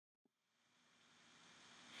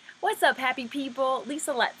What's up, happy people?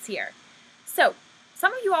 Lisa Letts here. So,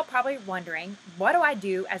 some of you all probably wondering, what do I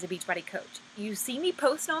do as a Beachbody coach? You see me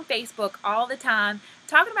posting on Facebook all the time,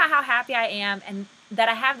 talking about how happy I am and that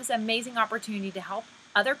I have this amazing opportunity to help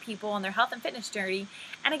other people on their health and fitness journey,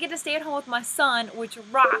 and I get to stay at home with my son, which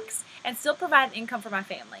rocks, and still provide an income for my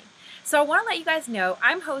family. So I want to let you guys know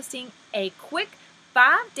I'm hosting a quick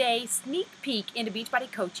 5-day sneak peek into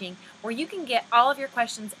Beachbody coaching where you can get all of your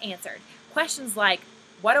questions answered. Questions like,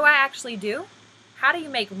 what do I actually do? How do you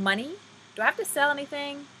make money? Do I have to sell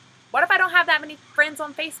anything? What if I don't have that many friends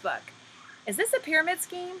on Facebook? Is this a pyramid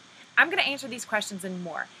scheme? I'm going to answer these questions and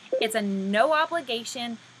more. It's a no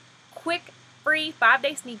obligation, quick, free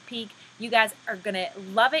 5-day sneak peek. You guys are going to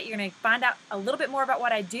love it. You're going to find out a little bit more about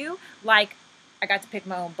what I do. Like, I got to pick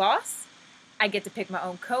my own boss. I get to pick my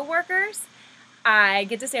own coworkers. I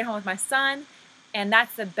get to stay at home with my son. And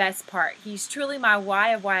that's the best part. He's truly my why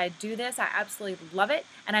of why I do this. I absolutely love it.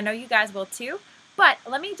 And I know you guys will too. But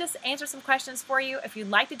let me just answer some questions for you. If you'd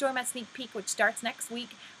like to join my sneak peek, which starts next week,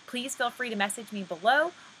 please feel free to message me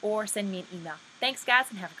below or send me an email. Thanks, guys,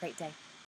 and have a great day.